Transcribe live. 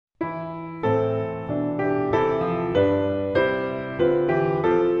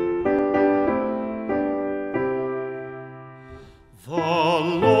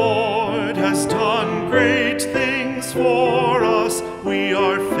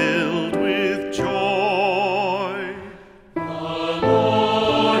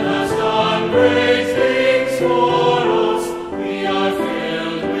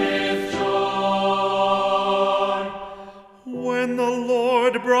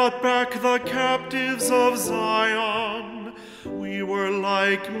brought back the captives of Zion. We were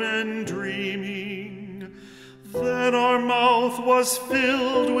like men dreaming. Then our mouth was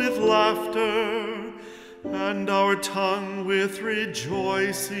filled with laughter, and our tongue with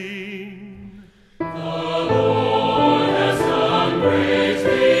rejoicing. The Lord has done great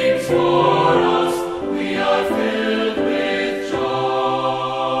things for us. We are filled with joy.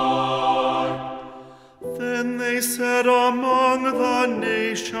 Then they said among the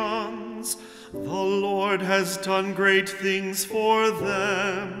nations, the Lord has done great things for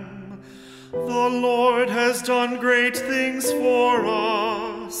them. The Lord has done great things for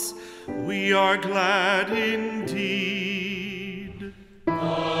us. We are glad indeed.